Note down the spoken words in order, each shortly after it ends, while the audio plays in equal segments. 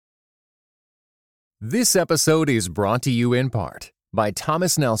This episode is brought to you in part by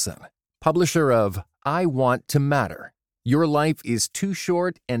Thomas Nelson, publisher of I Want to Matter. Your life is too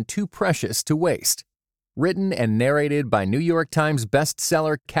short and too precious to waste. Written and narrated by New York Times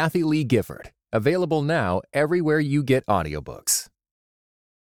bestseller Kathy Lee Gifford. Available now everywhere you get audiobooks.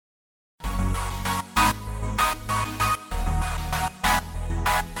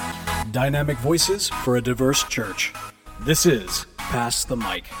 Dynamic voices for a diverse church. This is Pass the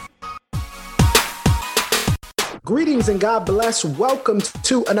Mic. Greetings and God bless. Welcome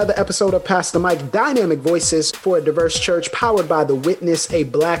to another episode of Pass the Mic, Dynamic Voices for a Diverse Church, powered by The Witness, a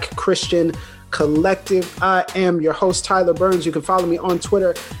Black Christian collective. I am your host, Tyler Burns. You can follow me on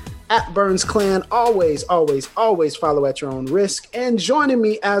Twitter at Burns Clan. Always follow at your own risk. And joining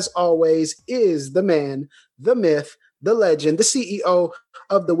me, as always, is the man, the myth, the legend, the CEO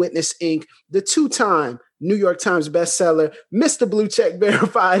of The Witness, Inc., the two-time New York Times bestseller, Mr. Blue Check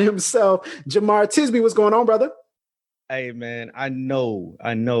Verified himself, Jemar Tisby. What's going on, brother? Hey, man, I know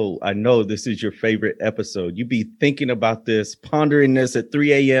this is your favorite episode. You be thinking about this, pondering this at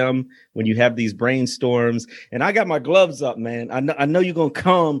 3 a.m. when you have these brainstorms. And I got my gloves up, man. I know you're going to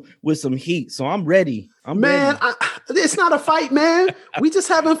come with some heat, so I'm ready. Man, it's not a fight, man. We just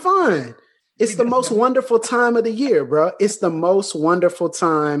having fun. It's the most wonderful time of the year, bro. It's the most wonderful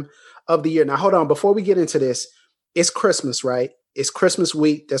time of the year. Now, hold on. Before we get into this, it's Christmas, right? It's Christmas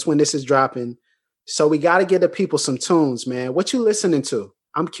week. That's when this is dropping. So we got to get the people some tunes, man. What you listening to?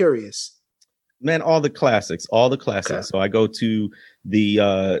 I'm curious. Man, all the classics. Okay. So I go to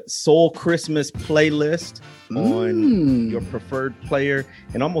the Soul Christmas playlist on your preferred player.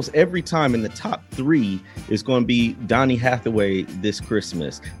 And almost every time in the top 3 is going to be Donny Hathaway This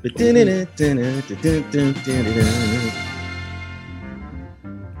Christmas.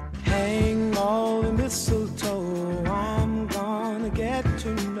 Hang all the mistletoe, I'm gonna get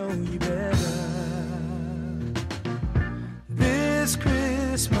to know you better. This Christmas.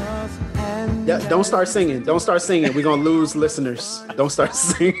 Don't start singing. We're going to lose listeners. Don't start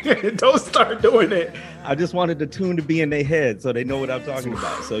singing. Don't start doing it. I just wanted the tune to be in their head so they know what I'm talking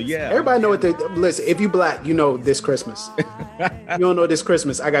about. So, yeah. Everybody know what they... Listen, if you Black, you know This Christmas. You don't know This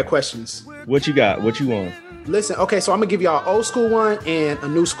Christmas, I got questions. What you got? What you want? Listen, okay, so I'm going to give y'all an old school one and a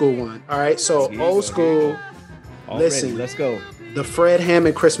new school one. All right, so old school. Listen, let's go. The Fred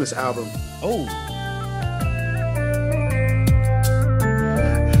Hammond Christmas album. Oh.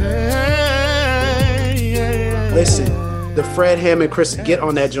 Listen, the Fred Hammond Christmas, get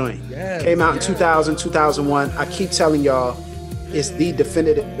on that joint. Yes, Came out in 2000, 2001. I keep telling y'all, it's the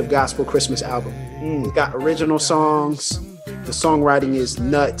definitive gospel Christmas album. It's got original songs. The songwriting is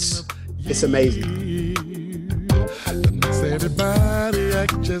nuts. It's amazing. Everybody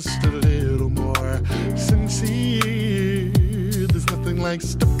act just a little more sincere. There's nothing like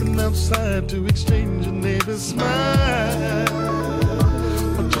stepping outside to exchange a neighbor's smile.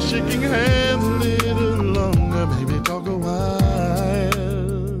 Or just shaking hands a little longer, maybe talk a while.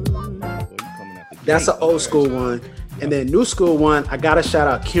 That's an old school one. And then new school one, I gotta shout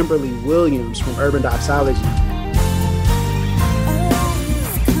out Kimberly Williams from Urban Doxology.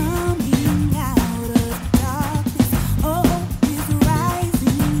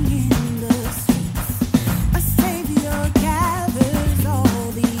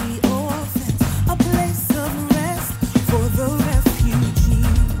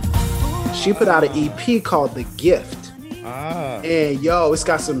 She put out an EP called The Gift. And yo,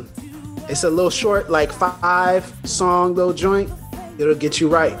 it's a little short, like 5-song little joint. It'll get you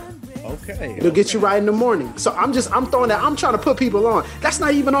right. Okay. It'll get you right in the morning. So I'm throwing that. I'm trying to put people on. That's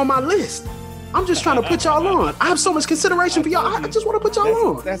not even on my list. I'm just trying to put y'all on. I have so much consideration for y'all. I just want to put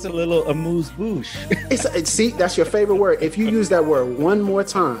y'all on. That's a little amuse-bouche. See, that's your favorite word. If you use that word one more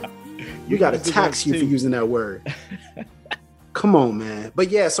time, we got to tax you for using that word. Come on, man. But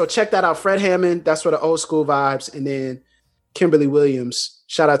yeah, so check that out. Fred Hammond, that's for the old school vibes. And then Kimberly Williams,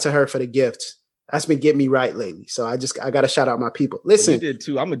 shout out to her for The Gift. That's been getting me right lately. So I got to shout out my people. Listen. You did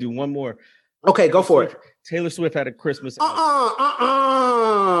too. I'm going to do one more. Okay, go for it. Taylor Swift had a Christmas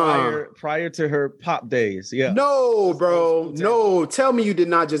prior to her pop days. Yeah. No, bro. No. Tell me you did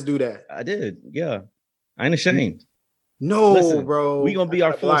not just do that. I did. Yeah. I ain't ashamed. No, listen, bro. We gonna be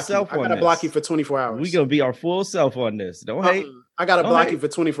our full self on this. I gotta block you for 24 hours. We gonna be our full self on this. Don't hate. I gotta block you for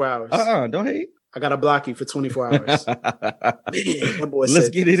 24 hours. Don't hate. I gotta block you for 24 hours. Man, that boy Let's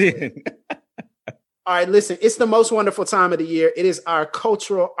get it in. All right, listen, it's the most wonderful time of the year. It is our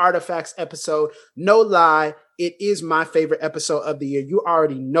cultural artifacts episode. No lie, it is my favorite episode of the year. You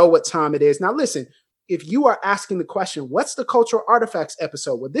already know what time it is. Now, listen, if you are asking the question, what's the cultural artifacts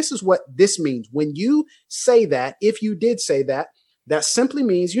episode? Well, this is what this means. When you say that, if you did say that, that simply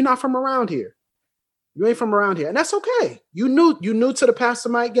means you're not from around here. You ain't from around here. And that's okay. You new to the Pastor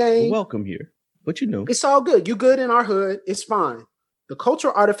Mike game. Welcome here. But you know. It's all good. You good in our hood. It's fine. The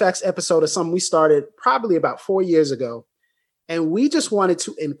Cultural Artifacts episode is something we started probably about 4 years ago. And we just wanted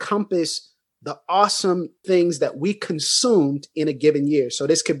to encompass the awesome things that we consumed in a given year. So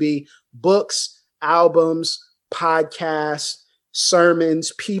this could be books, albums, podcasts,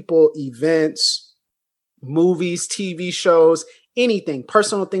 sermons, people, events, movies, TV shows, anything,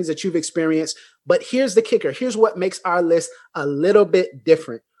 personal things that you've experienced. But here's the kicker. Here's what makes our list a little bit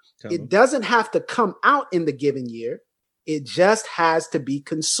different. It doesn't have to come out in the given year. It just has to be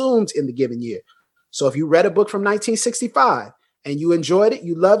consumed in the given year. So if you read a book from 1965 and you enjoyed it,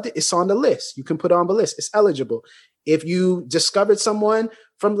 you loved it, it's on the list. You can put it on the list. It's eligible. If you discovered someone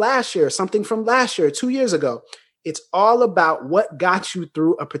from last year, something from last year, 2 years ago, it's all about what got you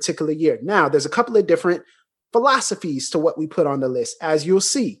through a particular year. Now, there's a couple of different philosophies to what we put on the list, as you'll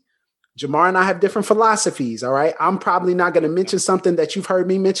see. Jamar and I have different philosophies, all right? I'm probably not going to mention something that you've heard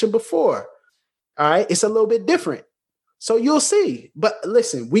me mention before, all right? It's a little bit different. So you'll see. But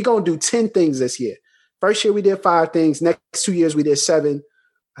listen, we're going to do 10 things this year. First year, we did 5 things. Next 2 years, we did 7.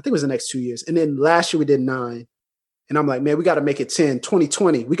 I think it was the next 2 years. And then last year, we did 9. And I'm like, man, we got to make it 10.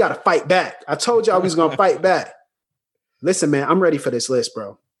 2020, we got to fight back. I told y'all we was going to fight back. Listen, man, I'm ready for this list,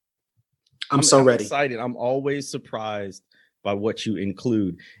 bro. I'm so ready. Excited. I'm always surprised by what you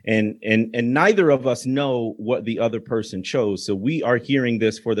include. And neither of us know what the other person chose. So we are hearing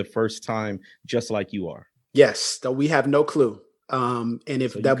this for the first time, just like you are. Yes, though we have no clue. And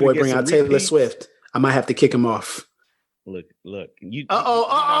if that boy bring out Taylor Swift, I might have to kick him off. Look. No.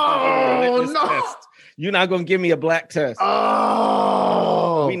 You're not going to give me a black test.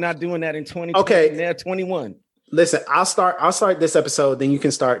 Oh. We're not doing that in 2020. Okay. They're 21. Listen, I'll start this episode, then you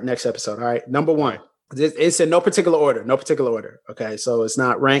can start next episode. All right. Number 1. It's in no particular order. Okay. So it's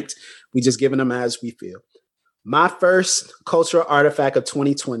not ranked. We just giving them as we feel. My first cultural artifact of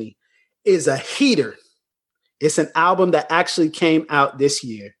 2020 is a heater. It's an album that actually came out this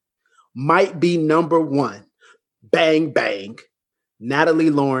year. Might be number 1. Bang, bang. Natalie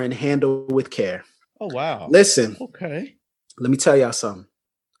Lauren, Handle with Care. Oh, wow. Listen. Okay. Let me tell y'all something.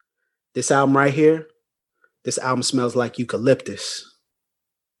 This album right here, this album smells like eucalyptus.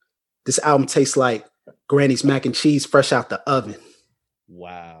 This album tastes like Granny's mac and cheese fresh out the oven.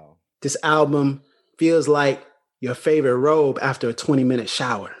 Wow. This album feels like your favorite robe after a 20-minute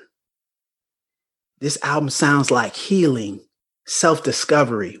shower. This album sounds like healing,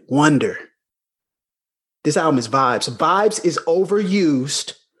 self-discovery, wonder. This album is vibes. Vibes is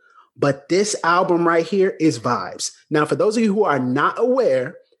overused, but this album right here is vibes. Now, for those of you who are not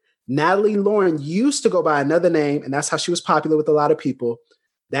aware, Natalie Lauren used to go by another name, and that's how she was popular with a lot of people.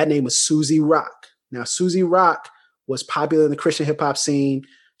 That name was Susie Rock. Now, Susie Rock was popular in the Christian hip hop scene.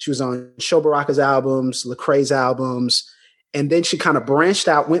 She was on Sho Baraka's albums, Lecrae's albums. And then she kind of branched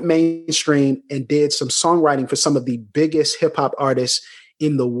out, went mainstream, and did some songwriting for some of the biggest hip hop artists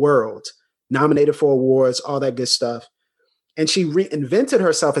in the world, nominated for awards, all that good stuff. And she reinvented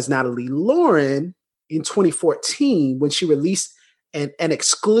herself as Natalie Lauren in 2014 when she released an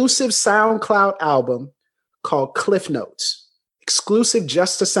exclusive SoundCloud album called Cliff Notes. Exclusive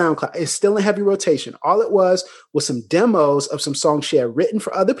just to SoundCloud. It's still in heavy rotation. All it was some demos of some songs she had written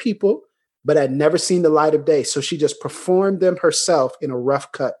for other people, but had never seen the light of day. So she just performed them herself in a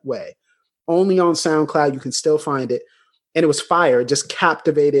rough cut way. Only on SoundCloud, you can still find it. And it was fire. It just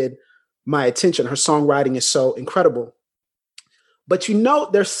captivated my attention. Her songwriting is so incredible. But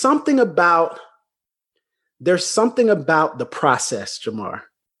there's something about the process, Jamar.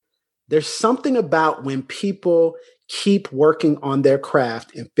 There's something about when people keep working on their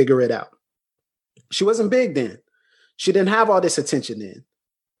craft and figure it out. She wasn't big then. She didn't have all this attention then.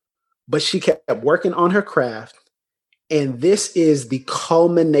 But she kept working on her craft. And this is the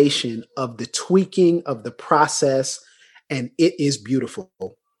culmination of the tweaking of the process. And it is beautiful.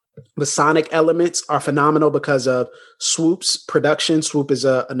 The sonic elements are phenomenal because of Swoop's production. Swoop is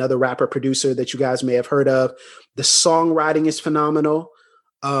another rapper producer that you guys may have heard of. The songwriting is phenomenal.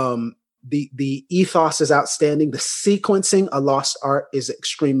 The ethos is outstanding. The sequencing, A Lost Art, is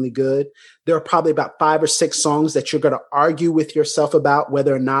extremely good. There are probably about 5 or 6 songs that you're going to argue with yourself about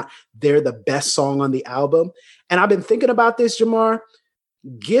whether or not they're the best song on the album. And I've been thinking about this, Jamar.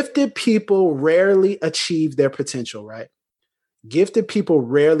 Gifted people rarely achieve their potential, right? Gifted people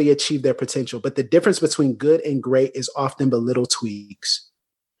rarely achieve their potential, but the difference between good and great is often but little tweaks.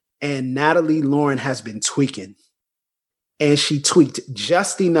 And Natalie Lauren has been tweaking. And she tweaked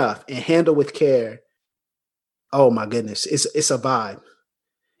just enough and Handle with Care. Oh my goodness. It's a vibe.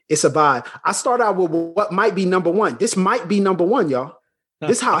 It's a vibe. I start out with what might be number 1. This might be number 1, y'all.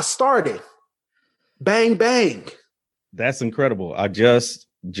 This is how I started. Bang Bang. That's incredible. I just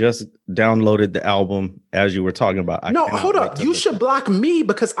downloaded the album as you were talking about. No, hold up. You should block me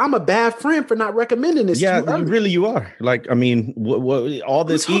because I'm a bad friend for not recommending this. Yeah, to you. you are. Like, I mean, what all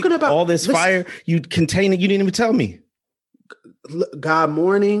this heat, all this fire, you contain it. You didn't even tell me. God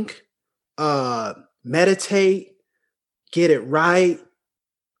Morning, Meditate, Get It Right.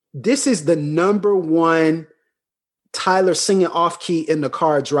 This is the number one Tyler singing off key in the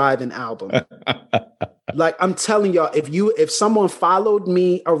car driving album. Like, I'm telling y'all, if someone followed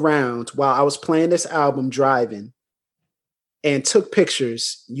me around while I was playing this album driving and took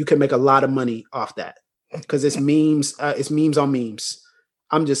pictures, you can make a lot of money off that because it's memes on memes.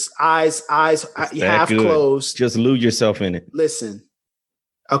 I'm just eyes half closed. Just lose yourself in it. Listen.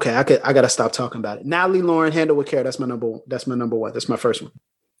 Okay, I gotta stop talking about it. Natalie Lauren, Handle with Care. That's my number one. That's my first one.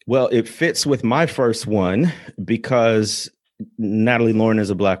 Well, it fits with my first one because Natalie Lauren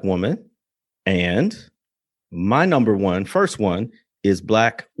is a Black woman, and my first one is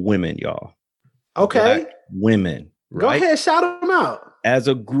Black women, y'all. Okay. Black women. Right? Go ahead, shout them out. As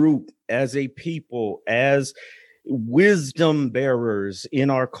a group, as a people, as wisdom bearers in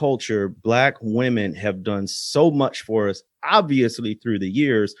our culture, Black women have done so much for us, obviously through the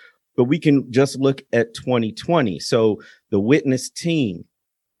years, but we can just look at 2020. So the Witness team,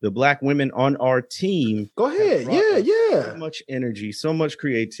 the Black women on our team. Go ahead. Yeah. So much energy, so much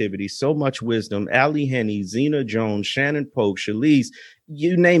creativity, so much wisdom. Allie Henny, Zena Jones, Shannon Polk, Shalise,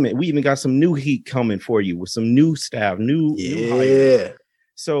 you name it. We even got some new heat coming for you with some new staff, new hires.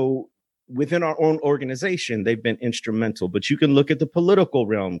 So within our own organization, they've been instrumental. But you can look at the political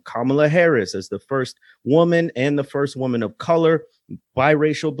realm. Kamala Harris as the first woman and the first woman of color,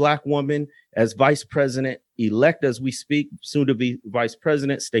 biracial Black woman as vice president elect as we speak, soon to be vice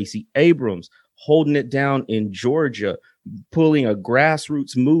president. Stacey Abrams holding it down in Georgia, pulling a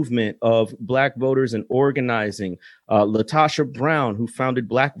grassroots movement of Black voters and organizing. Latasha Brown, who founded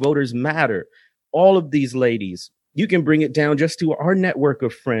Black Voters Matter. All of these ladies, you can bring it down just to our network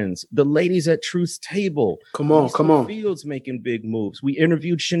of friends, the ladies at Truth's Table. Come on. Fields making big moves. We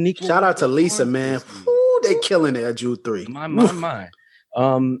interviewed Shaniqua. Shout out to Lisa, man. Ooh, they killing it at Jude 3. My.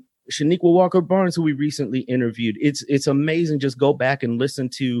 Shaniqua Walker Barnes, who we recently interviewed. It's amazing. Just go back and listen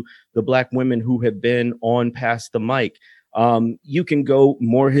to the Black women who have been on Past the Mic. You can go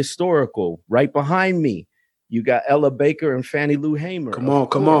more historical. Right behind me, you got Ella Baker and Fannie Lou Hamer. Come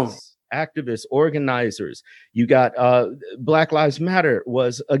on. Activists, organizers. You got Black Lives Matter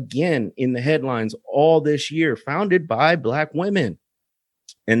was again in the headlines all this year, founded by Black women.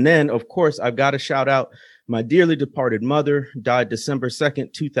 And then, of course, I've got to shout out my dearly departed mother, died December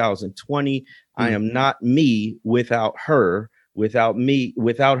 2nd, 2020. I am not me without her. Without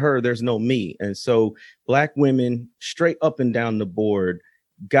her, there's no me. And so Black women straight up and down the board,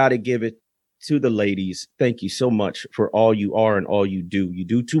 got to give it to the ladies. Thank you so much for all you are and all you do. You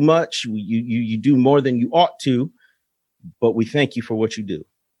do too much. You do more than you ought to, but we thank you for what you do.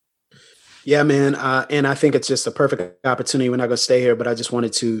 Yeah, man. And I think it's just a perfect opportunity. We're not going to stay here, but I just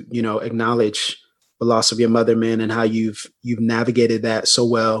wanted to, acknowledge the loss of your mother, man, and how you've navigated that so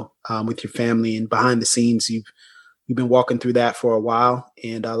well with your family and behind the scenes. You've been walking through that for a while,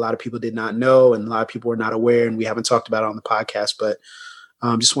 and a lot of people did not know, and a lot of people were not aware, and we haven't talked about it on the podcast, but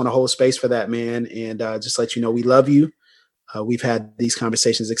just want to hold space for that, man, and just let you know we love you. We've had these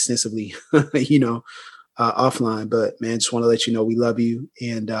conversations extensively, offline, but man, just want to let you know we love you,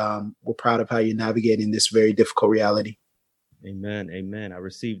 and we're proud of how you're navigating this very difficult reality. Amen. I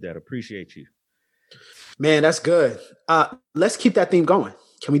received that. Appreciate you. Man, that's good. Let's keep that theme going.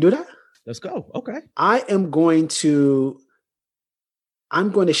 Can we do that? Let's go. Okay. I'm going to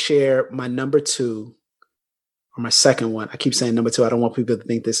share my number 2 or my second one. I keep saying number 2. I don't want people to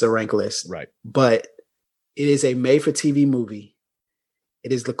think this is a rank list. Right. But it is a made-for-TV movie.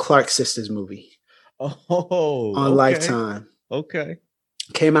 It is the Clark Sisters movie. Oh. On Lifetime. Okay.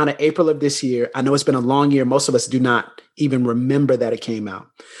 Came out in April of this year. I know it's been a long year. Most of us do not even remember that it came out.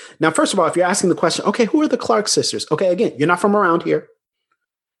 Now, first of all, if you're asking the question, okay, who are the Clark sisters? Okay, again, you're not from around here.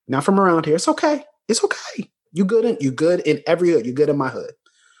 Not from around here. It's okay. It's okay. You good in every hood. You good in my hood.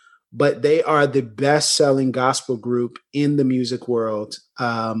 But they are the best-selling gospel group in the music world,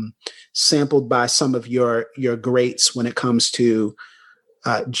 sampled by some of your greats when it comes to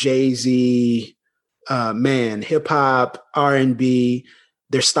Jay-Z, hip hop, R&B.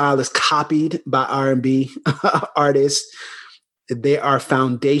 Their style is copied by R&B artists. They are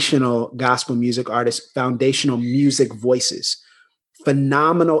foundational gospel music artists, foundational music voices,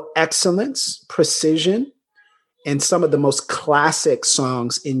 phenomenal excellence, precision, and some of the most classic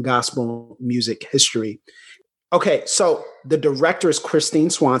songs in gospel music history. Okay, so the director is Christine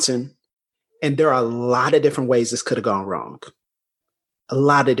Swanson, And there are a lot of different ways this could have gone wrong. A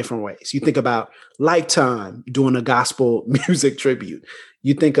lot of different ways. You think about Lifetime doing a gospel music tribute.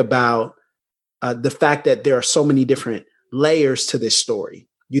 You think about the fact that there are so many different layers to this story.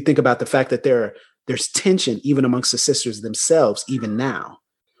 You think about the fact that there's tension even amongst the sisters themselves, even now.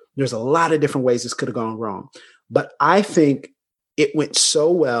 There's a lot of different ways this could have gone wrong. But I think it went so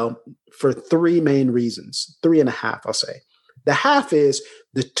well for three main reasons, 3.5, I'll say. The half is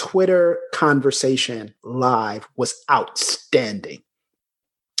the Twitter conversation live was outstanding.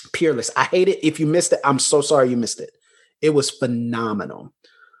 Peerless. I hate it. If you missed it, I'm so sorry you missed it. It was phenomenal.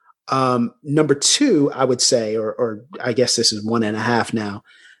 Number two, I would say, or I guess this is 1.5 now,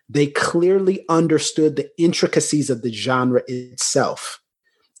 they clearly understood the intricacies of the genre itself.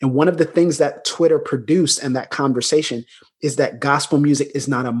 And one of the things that Twitter produced and that conversation is that gospel music is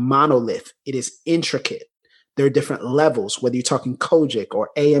not a monolith. It is intricate. There are different levels, whether you're talking Kojic or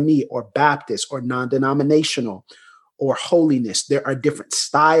AME or Baptist or non-denominational or holiness. There are different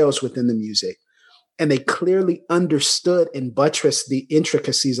styles within the music. And they clearly understood and buttressed the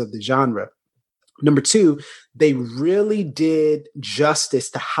intricacies of the genre. Number two, they really did justice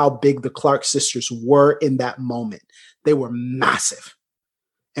to how big the Clark sisters were in that moment. They were massive.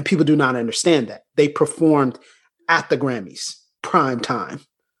 And people do not understand that. They performed at the Grammys, prime time,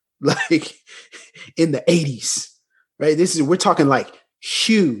 like in the 80s, right? We're talking like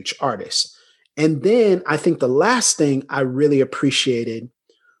huge artists. And then I think the last thing I really appreciated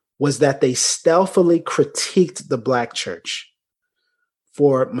was that they stealthily critiqued the Black church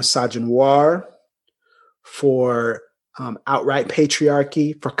for misogynoir, for outright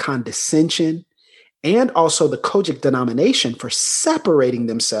patriarchy, for condescension, and also the Kojic denomination for separating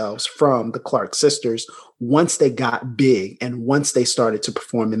themselves from the Clark sisters once they got big and once they started to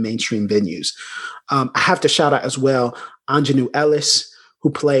perform in mainstream venues. I have to shout out as well, Anjanou Ellis, who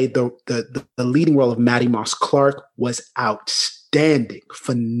played the leading role of Maddie Moss Clark, was outstanding,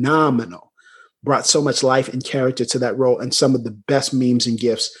 phenomenal, brought so much life and character to that role, and some of the best memes and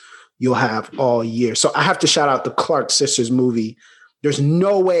gifs you'll have all year. So I have to shout out the Clark sisters movie. There's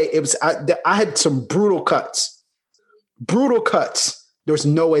no way it was. I had some brutal cuts. There was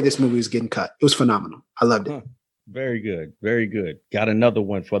no way this movie was getting cut. It was phenomenal. I loved it. Very good. Very good. Got another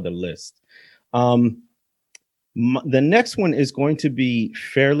one for the list. The next one is going to be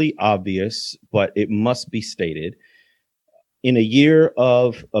fairly obvious, but it must be stated. In a year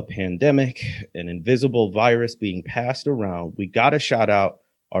of a pandemic, an invisible virus being passed around, we got to shout out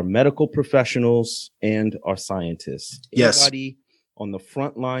our medical professionals and our scientists. Yes. Anybody on the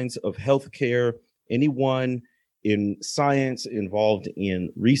front lines of healthcare, anyone in science involved in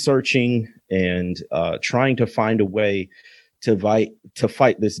researching and trying to find a way to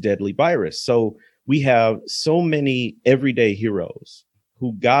fight this deadly virus. So we have so many everyday heroes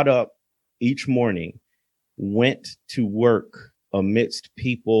who got up each morning, went to work amidst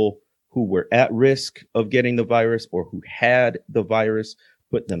people who were at risk of getting the virus or who had the virus,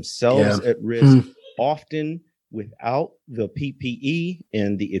 put themselves at risk, often without the PPE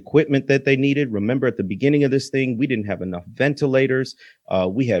and the equipment that they needed. Remember, at the beginning of this thing, we didn't have enough ventilators.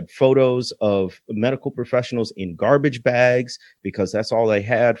 We had photos of medical professionals in garbage bags because that's all they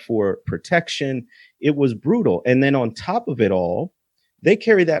had for protection. It was brutal. And then on top of it all, they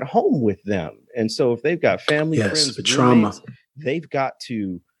carry that home with them. And so if they've got family, friends, the trauma, they've got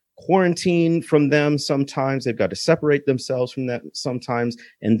to quarantine from them sometimes. They've got to separate themselves from that sometimes.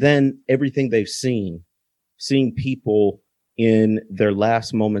 And then everything they've seeing people in their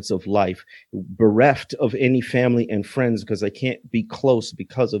last moments of life, bereft of any family and friends because they can't be close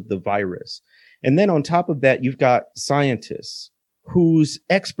because of the virus. And then on top of that, you've got scientists whose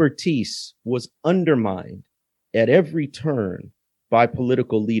expertise was undermined at every turn by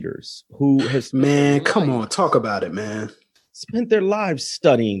political leaders who has talk about it, man. Spent their lives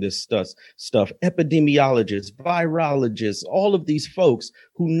studying this stuff, epidemiologists, virologists, all of these folks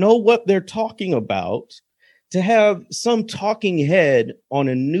who know what they're talking about. To have some talking head on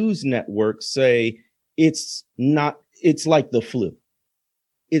a news network say it's like the flu.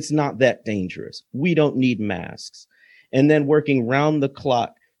 It's not that dangerous. We don't need masks. And then working round the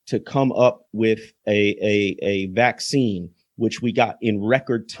clock to come up with a vaccine, which we got in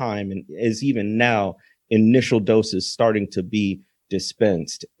record time and is even now initial doses starting to be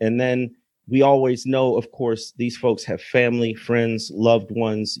dispensed. And then we always know, of course, these folks have family, friends, loved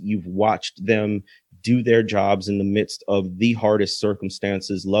ones. You've watched them do their jobs in the midst of the hardest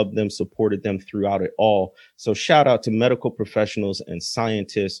circumstances, loved them, supported them throughout it all. So shout out to medical professionals and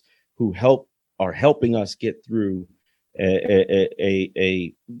scientists who are helping us get through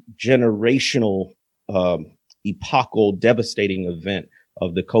a generational, epochal, devastating event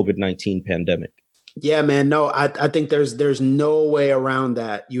of the COVID-19 pandemic. Yeah, man. No, I think there's no way around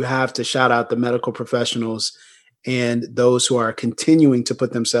that. You have to shout out the medical professionals and those who are continuing to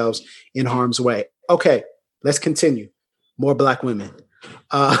put themselves in harm's way. Okay, let's continue. More Black women.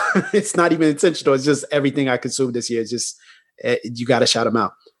 It's not even intentional. It's just everything I consumed this year. It's just, you got to shout them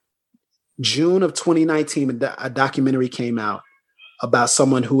out. June of 2019, a documentary came out about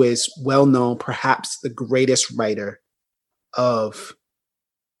someone who is well known, perhaps the greatest writer of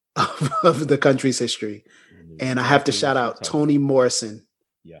the country's history. And I have to shout out Toni Morrison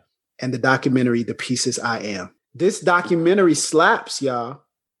and the documentary, The Pieces I Am. This documentary slaps, y'all.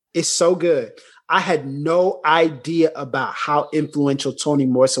 It's so good. I had no idea about how influential Toni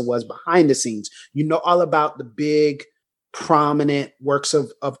Morrison was behind the scenes. You know all about the big, prominent works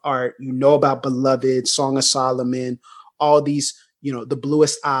of art. You know about Beloved, Song of Solomon, all these, The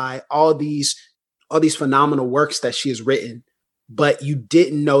Bluest Eye, all these phenomenal works that she has written. But you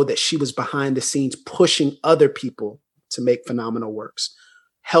didn't know that she was behind the scenes pushing other people to make phenomenal works,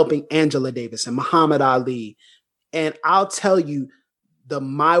 helping Angela Davis and Muhammad Ali. And I'll tell you, the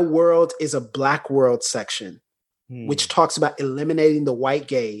My World is a Black World section, which talks about eliminating the white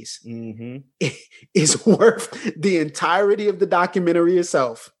gaze, is worth the entirety of the documentary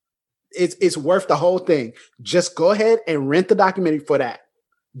itself. It's worth the whole thing. Just go ahead and rent the documentary for that,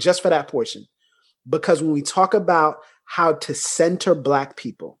 just for that portion. Because when we talk about how to center Black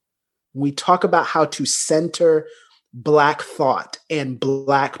people, we talk about how to center Black thought and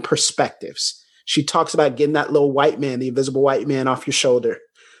Black perspectives. She talks about getting that little white man, the invisible white man, off your shoulder,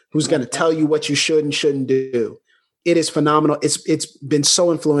 who's going to tell you what you should and shouldn't do. It is phenomenal. It's been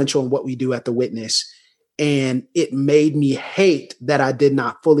so influential in what we do at The Witness. And it made me hate that I did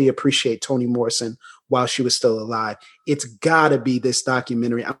not fully appreciate Toni Morrison while she was still alive. It's got to be this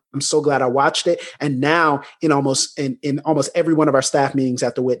documentary. I'm so glad I watched it. And now in almost every one of our staff meetings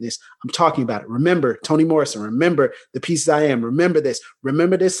at The Witness, I'm talking about it. Remember Toni Morrison. Remember The Pieces I Am. Remember this.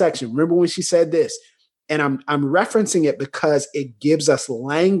 Remember this section. Remember when she said this. And I'm referencing it because it gives us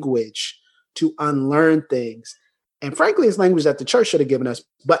language to unlearn things. And frankly, it's language that the church should have given us.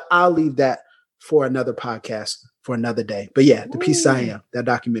 But I'll leave that for another podcast, for another day. But yeah, The Pieces I Am, that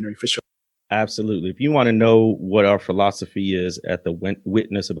documentary for sure. Absolutely. If you want to know what our philosophy is at The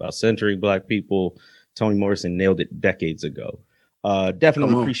Witness about centering Black people, Toni Morrison nailed it decades ago.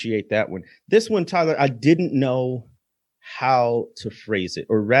 Definitely appreciate that one. This one, Tyler, I didn't know how to phrase it,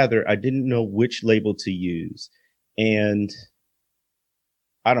 or rather, I didn't know which label to use. And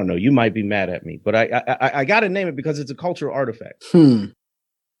I don't know, you might be mad at me, but I got to name it because it's a cultural artifact.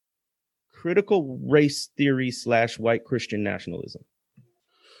 Critical race theory / white Christian nationalism.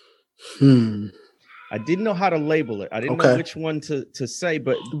 I didn't know how to label it. I didn't know which one to say,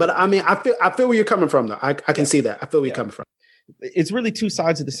 but I mean, I feel where you're coming from, though. I can see that. I feel where you're coming from. It's really two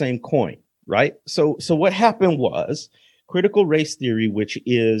sides of the same coin, right? So what happened was critical race theory, which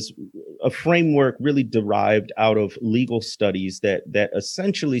is a framework really derived out of legal studies that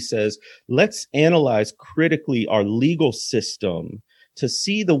essentially says, let's analyze critically our legal system to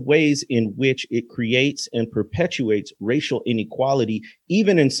see the ways in which it creates and perpetuates racial inequality,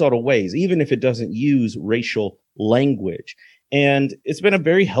 even in subtle ways, even if it doesn't use racial language. And it's been a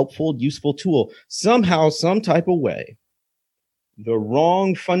very helpful, useful tool. Somehow, some type of way, the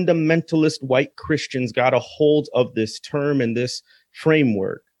wrong fundamentalist white Christians got a hold of this term and this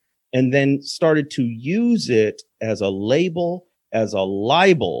framework, and then started to use it as a label, as a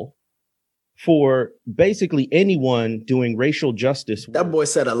libel, for basically anyone doing racial justice work. That boy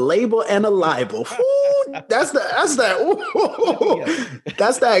said a label and a libel. Ooh, that's that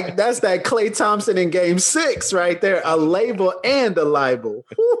Klay Thompson in Game 6 right there. A label and a libel.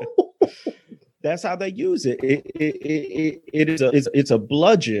 That's how they use it. It's a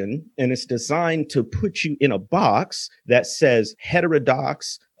bludgeon, and it's designed to put you in a box that says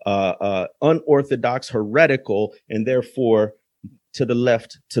heterodox, unorthodox, heretical, and therefore to the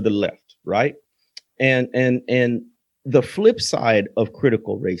left. Right. And the flip side of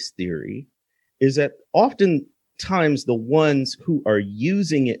critical race theory is that oftentimes the ones who are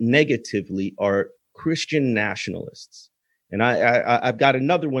using it negatively are Christian nationalists. And I've got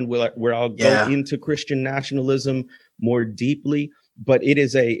another one where I'll go into Christian nationalism more deeply, but it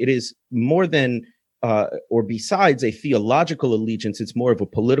is more than or besides a theological allegiance. It's more of a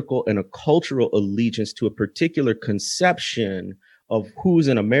political and a cultural allegiance to a particular conception of who's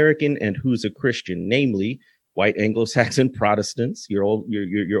an American and who's a Christian, namely white Anglo-Saxon Protestants, your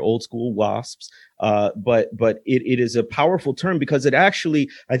old school WASPs. But it is a powerful term because it actually,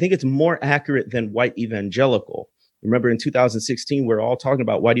 I think it's more accurate than white evangelical. Remember in 2016, we're all talking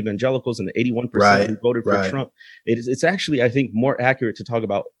about white evangelicals and the 81% who voted for Trump. It's actually, I think, more accurate to talk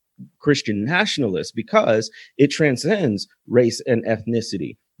about Christian nationalists because it transcends race and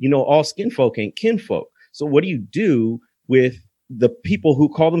ethnicity. You know, all skin folk ain't kinfolk. So what do you do with the people who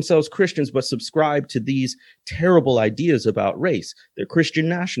call themselves Christians but subscribe to these terrible ideas about race? They're Christian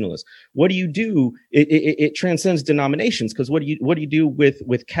nationalists. What do you do? It transcends denominations, because what do you do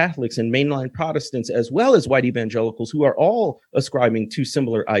with Catholics and mainline Protestants as well as white evangelicals who are all ascribing to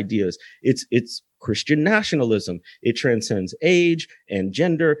similar ideas? It's Christian nationalism. It transcends age and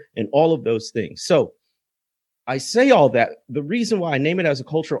gender and all of those things. So I say all that. The reason why I name it as a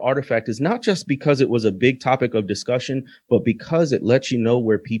cultural artifact is not just because it was a big topic of discussion, but because it lets you know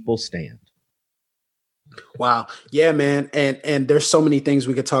where people stand. Wow. Yeah, man. And there's so many things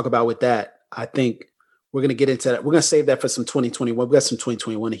we could talk about with that. I think we're going to get into that. We're going to save that for some 2021. We got some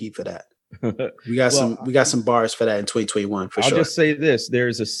 2021 heat for that. We got some bars for that in 2021 for sure. I'll just say this.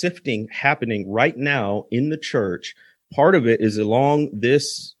 There's a sifting happening right now in the church. Part of it is along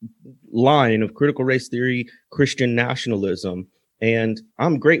this line of critical race theory, Christian nationalism. And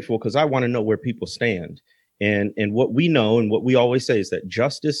I'm grateful because I want to know where people stand. And what we know and what we always say is that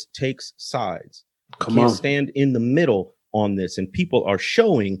justice takes sides. You can't stand in the middle on this. And people are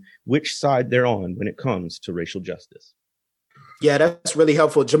showing which side they're on when it comes to racial justice. Yeah, that's really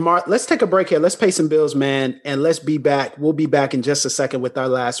helpful. Jamar, let's take a break here. Let's pay some bills, man. And let's be back. We'll be back in just a second with our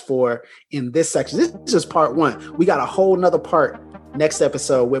last four in this section. This is just part one. We got a whole nother part next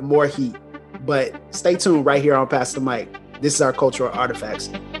episode with more heat. But stay tuned right here on Pass the Mic. This is our Cultural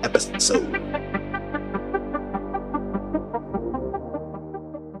Artifacts episode.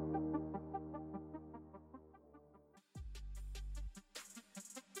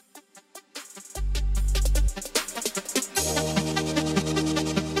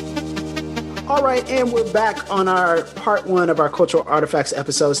 All right, and we're back on our part one of our Cultural Artifacts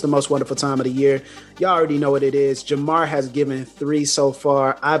episode. It's the most wonderful time of the year. Y'all already know what it is. Jamar has given 3 so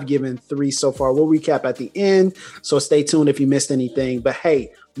far. I've given 3 so far. We'll recap at the end, so stay tuned if you missed anything. But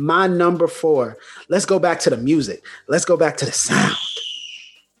hey, my number 4. Let's go back to the music. Let's go back to the sound.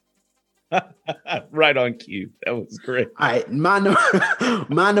 Right on cue. That was great. All right, my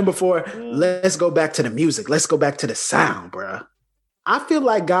number 4. Let's go back to the music. Let's go back to the sound, bruh. I feel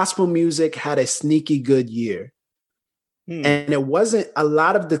like gospel music had a sneaky good year. And it wasn't a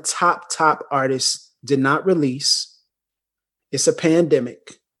lot of the top artists did not release. It's a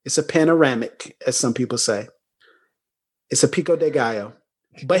pandemic. It's a panoramic, as some people say. It's a pico de gallo.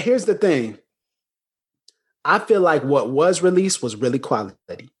 But here's the thing. I feel like what was released was really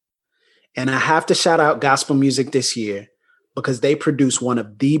quality. And I have to shout out gospel music this year because they produced one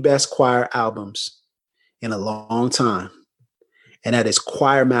of the best choir albums in a long time. And that is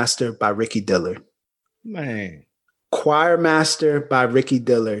Choir Master by Ricky Dillard. Man. Choir Master by Ricky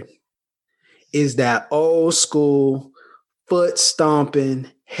Dillard is that old school, foot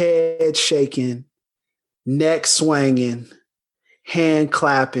stomping, head shaking, neck swinging, hand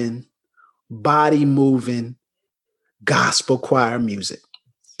clapping, body moving, gospel choir music.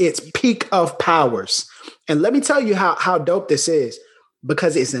 It's peak of powers. And let me tell you how dope this is,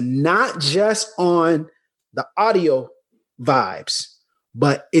 because it's not just on the audio vibes,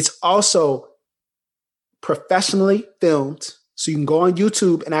 but it's also professionally filmed. So you can go on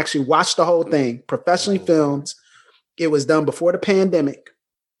YouTube and actually watch the whole thing. Professionally filmed. It was done before the pandemic,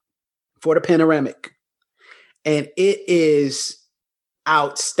 for the panoramic. And it is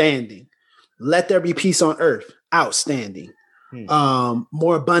outstanding. Let There Be Peace on Earth. Outstanding.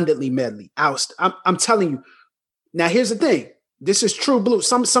 More Abundantly medley. I'm telling you. Now here's the thing. This is True Blue.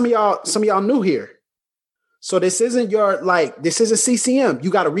 Some of y'all new here. So this isn't this isn't CCM. You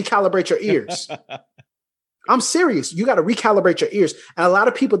got to recalibrate your ears. I'm serious. You got to recalibrate your ears. And a lot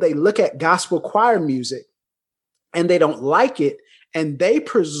of people, they look at gospel choir music and they don't like it. And they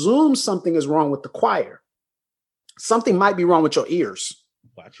presume something is wrong with the choir. Something might be wrong with your ears.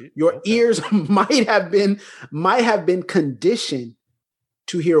 Watch it. Your ears might have been conditioned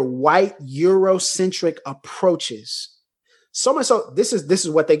to hear white Eurocentric approaches. So much so, this is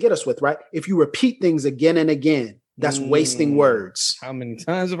what they get us with, right? If you repeat things again and again, that's wasting words. How many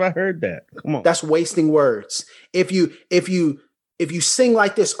times have I heard that? Come on. That's wasting words. If you sing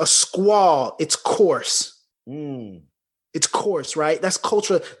like this, a squall, it's coarse. It's coarse, right? That's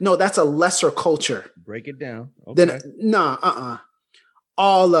culture. No, that's a lesser culture. Break it down. Okay.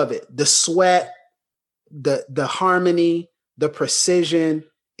 All of it. The sweat, the harmony, the precision.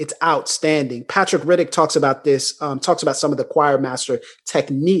 It's outstanding. Patrick Riddick talks about this, talks about some of the choir master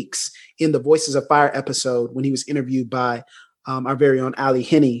techniques in the Voices of Fire episode when he was interviewed by our very own Ali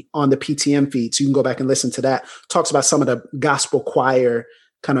Henney on the PTM feed. So you can go back and listen to that. Talks about some of the gospel choir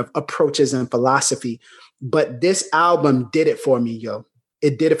kind of approaches and philosophy. But this album did it for me, yo.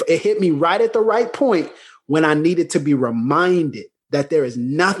 It did it. It hit me right at the right point when I needed to be reminded that there is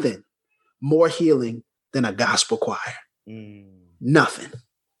nothing more healing than a gospel choir. Nothing.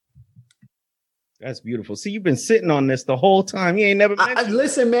 That's beautiful. See, you've been sitting on this the whole time. You ain't never mentioned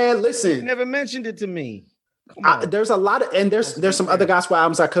listen, man, listen. You never mentioned it to me. There's a lot of, and there's some other gospel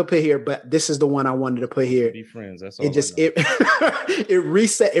albums I could put here, but this is the one I wanted to put here. Be friends. That's all. It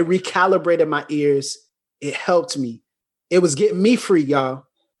reset, it recalibrated my ears. It helped me. It was getting me free, y'all.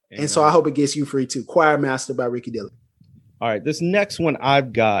 And so I hope it gets you free too. Choir Master by Ricky Dillon. All right. This next one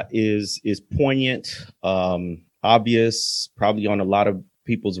I've got is poignant, obvious, probably on a lot of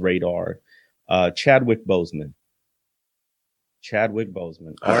people's radar. Chadwick Boseman.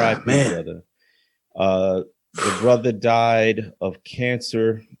 All right, brother. The brother died of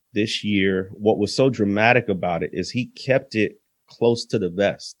cancer this year. What was so dramatic about it is he kept it close to the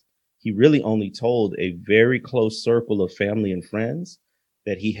vest. He really only told a very close circle of family and friends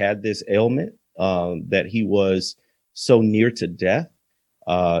that he had this ailment, that he was so near to death.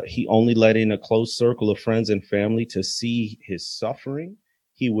 He only let in a close circle of friends and family to see his suffering.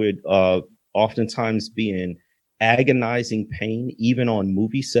 He would oftentimes be in agonizing pain, even on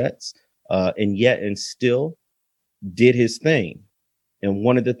movie sets, and still did his thing. And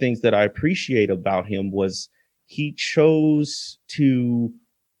one of the things that I appreciate about him was he chose to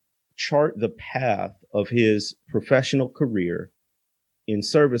chart the path of his professional career in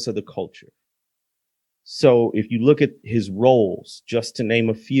service of the culture. So if you look at his roles, just to name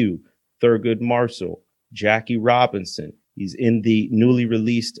a few, Thurgood Marshall, Jackie Robinson, he's in the newly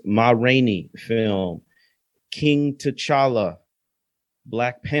released Ma Rainey film, King T'Challa,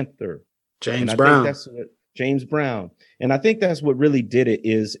 Black Panther, James Brown. James Brown. And I think that's what really did it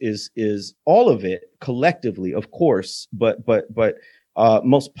is all of it collectively, of course, but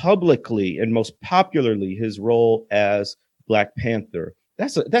most publicly and most popularly his role as Black Panther.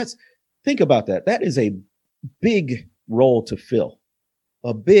 Think about that. That is a big role to fill,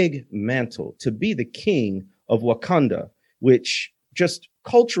 a big mantle to be the king of Wakanda, which just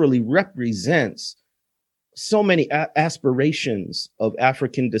culturally represents so many aspirations of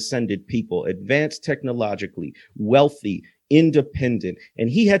African descended people, advanced technologically, wealthy, independent. And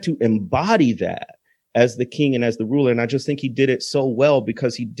he had to embody that as the king and as the ruler. And I just think he did it so well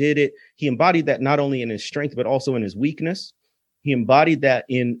because he embodied that not only in his strength, but also in his weakness. He embodied that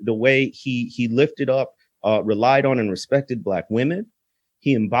in the way he lifted up, relied on and respected Black women.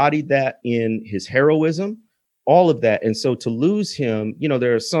 He embodied that in his heroism, all of that. And so to lose him,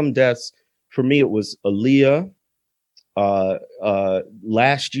 there are some deaths. For me, it was Aaliyah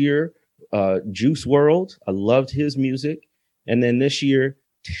last year, Juice WRLD. I loved his music. And then this year,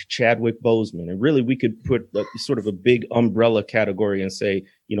 Chadwick Boseman. And really, we could put sort of a big umbrella category and say,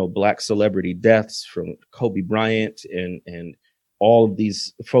 Black celebrity deaths from Kobe Bryant and all of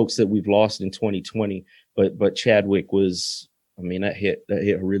these folks that we've lost in 2020. But Chadwick was, that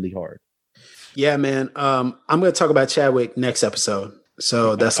hit really hard. Yeah, man. I'm going to talk about Chadwick next episode.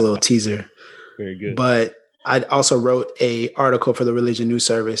 So that's a little teaser. Very good. But I also wrote a article for the Religion News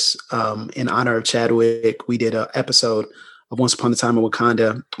Service in honor of Chadwick. We did an episode of Once Upon a Time in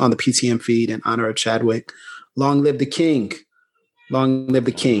Wakanda on the PTM feed in honor of Chadwick. Long live the king. Long live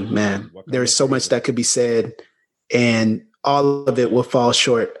the king, man. There is so much that could be said, and all of it will fall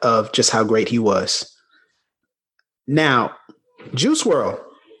short of just how great he was. Now, Juice WRLD.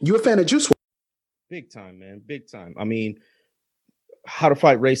 You a fan of Juice WRLD? Big time, man. Big time. How to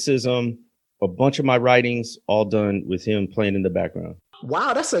Fight Racism, a bunch of my writings, all done with him playing in the background.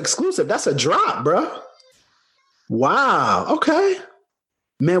 Wow, that's an exclusive. That's a drop, bro. Wow. Okay,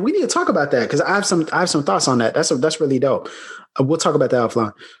 man, we need to talk about that because I have some thoughts on that. That's really dope. We'll talk about that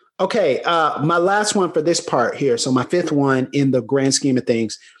offline. Okay, my last one for this part here. So my fifth one in the grand scheme of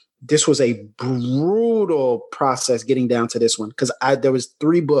things. This was a brutal process getting down to this one because there was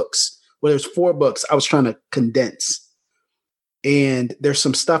 3 books. Well, there's 4 books I was trying to condense. And there's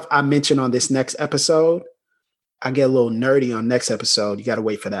some stuff I mentioned on this next episode. I get a little nerdy on next episode. You got to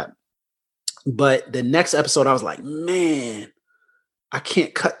wait for that. But the next episode, I was like, man, I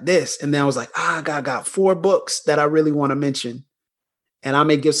can't cut this. And then I was like, I got 4 books that I really want to mention. And I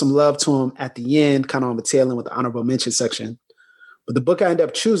may give some love to them at the end, kind of on the tail end with the honorable mention section. But the book I ended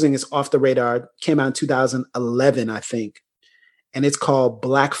up choosing is Off the Radar. Came out in 2011, I think. And it's called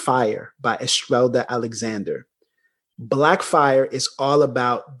Black Fire by Estrelda Alexander. Black Fire is all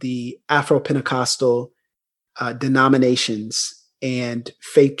about the Afro-Pentecostal denominations and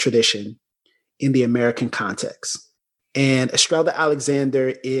faith tradition in the American context. And Estrella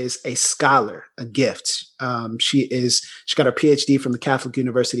Alexander is a scholar, a gift. She got her PhD from the Catholic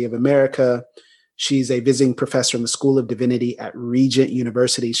University of America. She's a visiting professor in the School of Divinity at Regent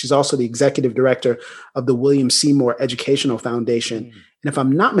University. She's also the executive director of the William Seymour Educational Foundation. And if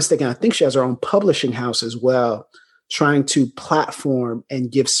I'm not mistaken, I think she has her own publishing house as well, trying to platform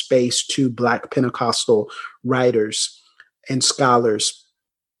and give space to Black Pentecostal writers and scholars.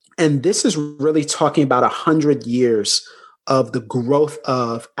 And this is really talking about 100 years of the growth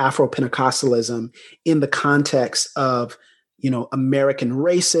of Afro-Pentecostalism in the context of, American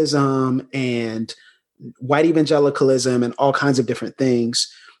racism and white evangelicalism and all kinds of different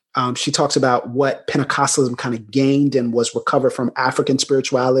things. She talks about what Pentecostalism kind of gained and was recovered from African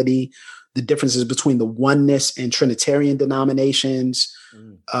spirituality, the differences between the oneness and Trinitarian denominations,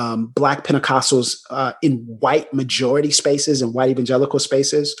 Black Pentecostals in white majority spaces and white evangelical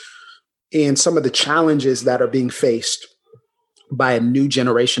spaces, and some of the challenges that are being faced by a new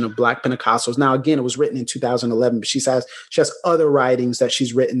generation of Black Pentecostals. Now, again, it was written in 2011, but she has other writings that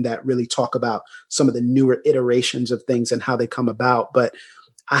she's written that really talk about some of the newer iterations of things and how they come about. But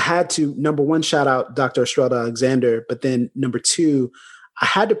I had to, number one, shout out Dr. Estrella Alexander, but then number two, I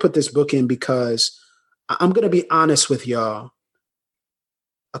had to put this book in because I'm going to be honest with y'all.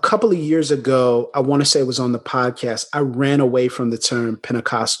 A couple of years ago, I want to say it was on the podcast, I ran away from the term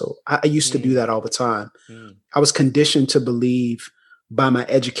Pentecostal. I used to do that all the time. I was conditioned to believe by my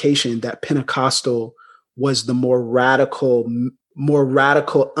education that Pentecostal was the more radical,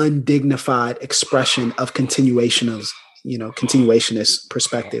 undignified expression of continuationist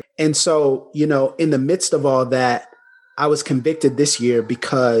perspective. And so, in the midst of all that, I was convicted this year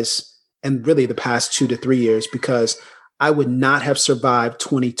and really the past 2 to 3 years, because I would not have survived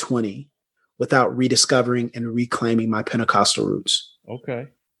 2020 without rediscovering and reclaiming my Pentecostal roots. Okay.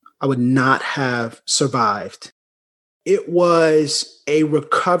 I would not have survived. It was a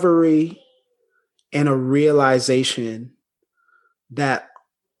recovery and a realization that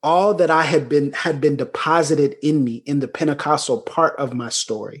all that I had been deposited in me in the Pentecostal part of my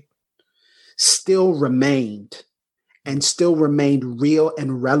story still remained real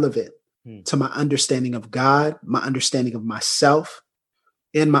and relevant to my understanding of God, my understanding of myself,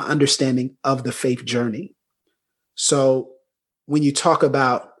 and my understanding of the faith journey. So when you talk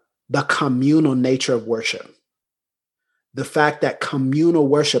about the communal nature of worship, the fact that communal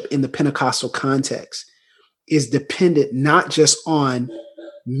worship in the Pentecostal context is dependent not just on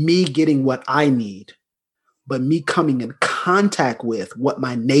me getting what I need, but me coming in contact with what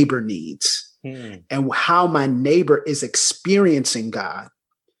my neighbor needs and how my neighbor is experiencing God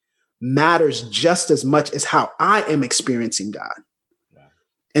matters just as much as how I am experiencing God. Wow.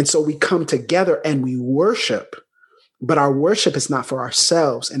 And so we come together and we worship, but our worship is not for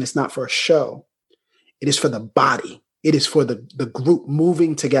ourselves and it's not for a show. It is for the body. It is for the group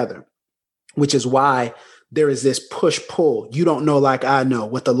moving together, which is why there is this push-pull. You don't know like I know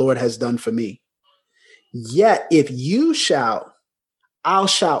what the Lord has done for me. Yet if you shout, I'll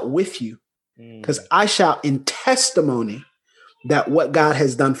shout with you, because I shout in testimony that what God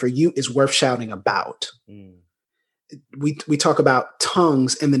has done for you is worth shouting about. We talk about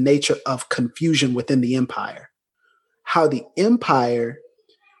tongues and the nature of confusion within the empire. How the empire,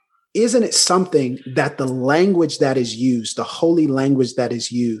 isn't it something that the language that is used, the holy language that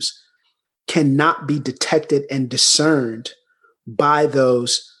is used, cannot be detected and discerned by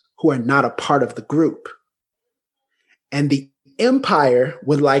those who are not a part of the group? And the empire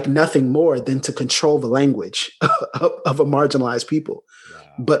would like nothing more than to control the language of a marginalized people. Wow.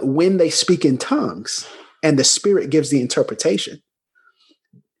 But when they speak in tongues and the Spirit gives the interpretation,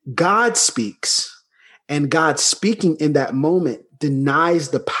 God speaks, and God speaking in that moment denies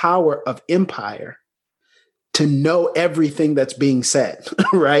the power of empire to know everything that's being said,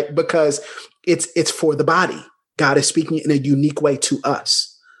 right? Because it's for the body. God is speaking in a unique way to us.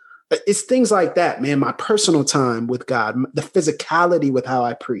 It's things like that, man. My personal time with God, the physicality with how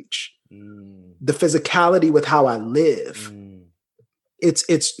I preach, the physicality with how I live. It's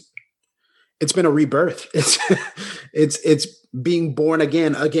been a rebirth. It's being born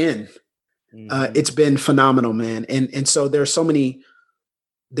again. It's been phenomenal, man. And so there's so many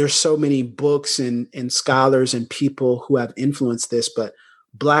books and scholars and people who have influenced this, but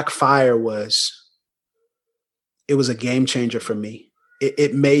Black Fire was a game changer for me.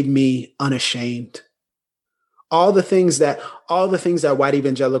 It made me unashamed. All the things that white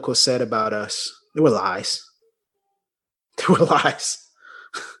evangelicals said about us, they were lies. They were lies.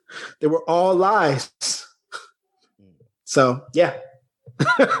 They were all lies. So yeah.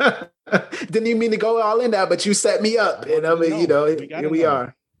 Didn't even mean to go all in that, but you set me up. And I mean, here we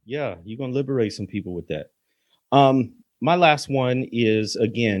are. Yeah, you're gonna liberate some people with that. My last one is,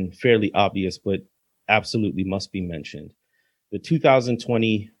 again, fairly obvious, but absolutely must be mentioned. The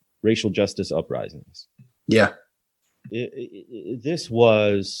 2020 racial justice uprisings. Yeah. This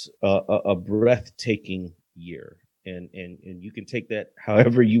was a breathtaking year. And you can take that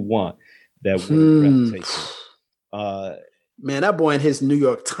however you want. That word breathtaking. Man, that boy in his New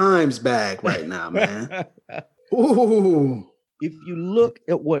York Times bag right now, man. Ooh. If you look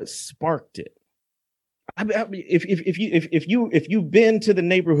at what sparked it, I mean, if you've been to the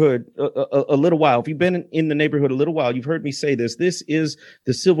neighborhood a little while, if you've been in the neighborhood a little while, you've heard me say this. This is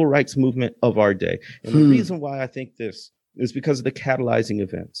the civil rights movement of our day, and the reason why I think this is because of the catalyzing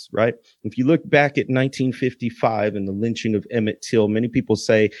events. Right? If you look back at 1955 and the lynching of Emmett Till, many people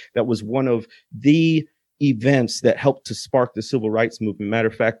say that was one of the events that helped to spark the civil rights movement. Matter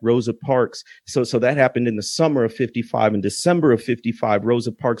of fact, Rosa Parks. So that happened in the summer of 55. In December of 55,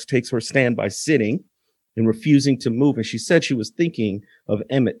 Rosa Parks takes her stand by sitting and refusing to move. And she said she was thinking of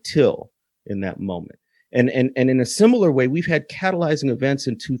Emmett Till in that moment. And in a similar way, we've had catalyzing events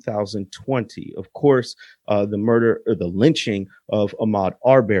in 2020. Of course, the murder or the lynching of Ahmaud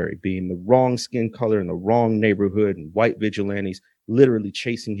Arbery, being the wrong skin color in the wrong neighborhood, and white vigilantes literally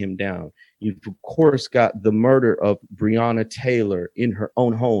chasing him down. You've, of course, got the murder of Breonna Taylor in her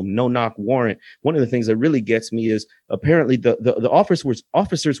own home, no-knock warrant. One of the things that really gets me is apparently the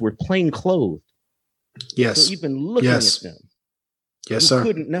officers were plain clothed. Yes. So even looking at them, yes, sir,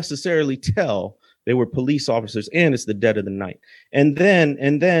 couldn't necessarily tell they were police officers, and it's the dead of the night. And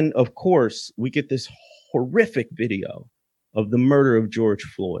then, of course, we get this horrific video of the murder of George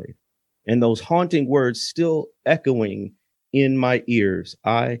Floyd, and those haunting words still echoing in my ears.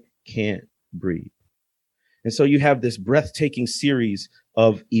 I can't breathe. And so you have this breathtaking series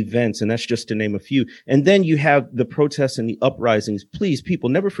of events, and that's just to name a few. And then you have the protests and the uprisings. Please, people,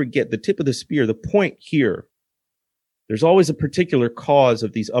 never forget the tip of the spear, the point here. There's always a particular cause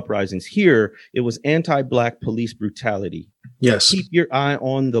of these uprisings. Here, it was anti-Black police brutality. Yes. Keep your eye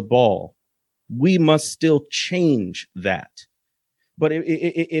on the ball. We must still change that. But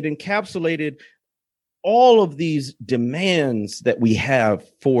it encapsulated all of these demands that we have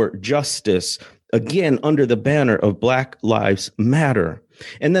for justice, again, under the banner of Black Lives Matter.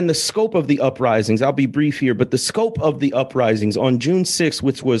 And then the scope of the uprisings, I'll be brief here, but the scope of the uprisings on June 6th,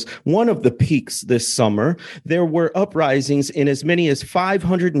 which was one of the peaks this summer, there were uprisings in as many as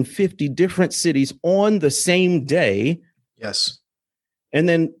 550 different cities on the same day. Yes. And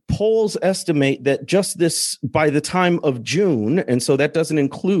then polls estimate that just this, by the time of June, and so that doesn't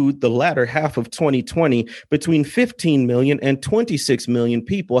include the latter half of 2020, between 15 million and 26 million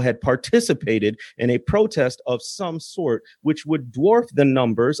people had participated in a protest of some sort, which would dwarf the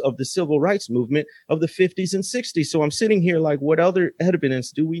numbers of the civil rights movement of the 50s and 60s. So I'm sitting here like, what other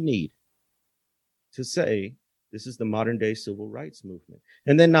evidence do we need to say this is the modern day civil rights movement?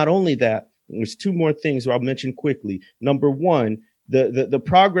 And then not only that, there's two more things I'll mention quickly. Number one, the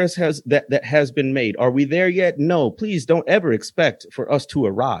progress that has been made. Are we there yet? No, please don't ever expect for us to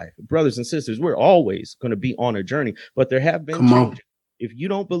arrive. Brothers and sisters, we're always going to be on a journey, but there have been changes. If you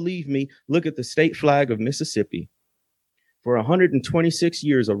don't believe me, look at the state flag of Mississippi. For 126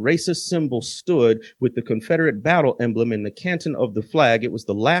 years, a racist symbol stood with the Confederate battle emblem in the canton of the flag. It was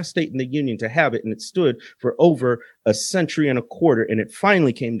the last state in the Union to have it, and it stood for over a century and a quarter, and it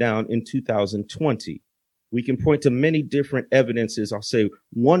finally came down in 2020. We can point to many different evidences. I'll say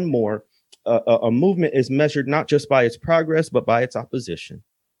one more. A movement is measured not just by its progress, but by its opposition.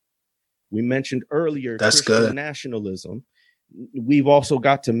 We mentioned earlier Christian nationalism. We've also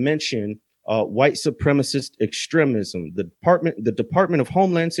got to mention white supremacist extremism. The Department of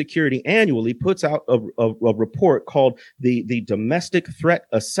Homeland Security annually puts out a report called the Domestic Threat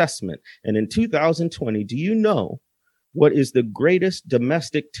Assessment. And in 2020, do you know what is the greatest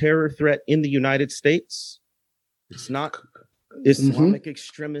domestic terror threat in the United States? It's not Islamic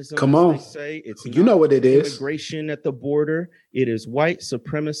extremism. Come on. They say. It's you know what it is. Immigration at the border. It is white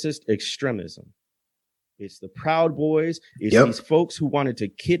supremacist extremism. It's the Proud Boys. It's these folks who wanted to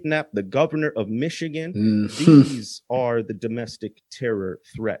kidnap the governor of Michigan. These are the domestic terror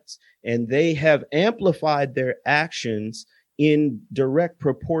threats. And they have amplified their actions in direct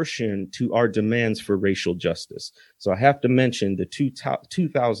proportion to our demands for racial justice. So I have to mention the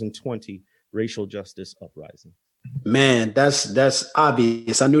 2020 racial justice uprising. Man, that's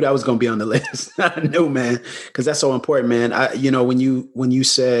obvious. I knew that was going to be on the list. I knew, man, because that's so important, man. When you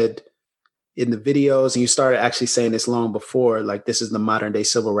said in the videos and you started actually saying this long before, like this is the modern day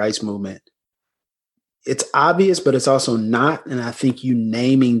civil rights movement. It's obvious, but it's also not. And I think you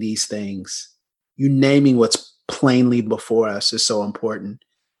naming these things, you naming what's plainly before us is so important.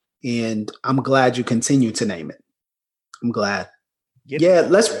 And I'm glad you continue to name it. I'm glad.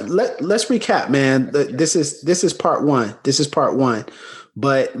 Let's recap, man. This is part one. This is part one.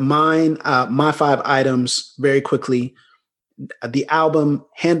 But mine, my 5 items very quickly. The album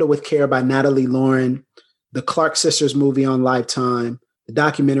Handle with Care by Natalie Lauren, the Clark Sisters movie on Lifetime, the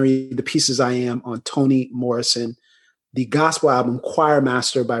documentary The Pieces I Am on Toni Morrison, the gospel album Choir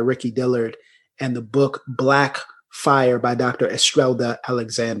Master by Ricky Dillard, and the book Black Fire by Dr. Estrelda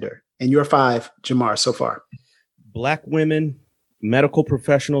Alexander. And your 5, Jamar, so far. Black women, medical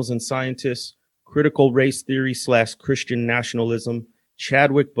professionals and scientists, critical race theory / Christian nationalism,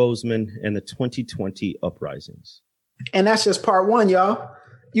 Chadwick Boseman, and the 2020 uprisings. And that's just part 1, y'all.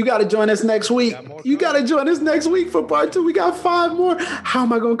 You got to join us next week. You got to join us next week for part 2. We got 5 more. How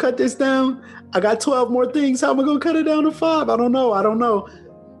am I going to cut this down? I got 12 more things. How am I going to cut it down to 5? I don't know.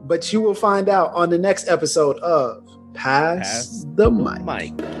 But you will find out on the next episode of Pass the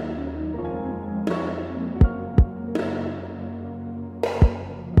Mic.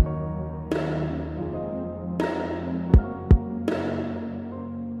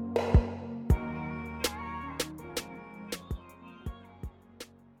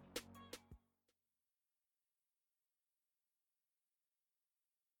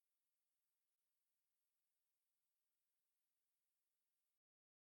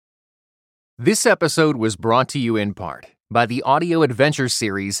 This episode was brought to you in part by the audio adventure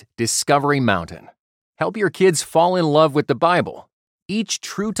series Discovery Mountain. Help your kids fall in love with the Bible. Each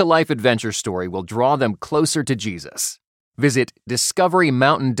true-to-life adventure story will draw them closer to Jesus. Visit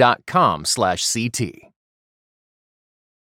discoverymountain.com/CT.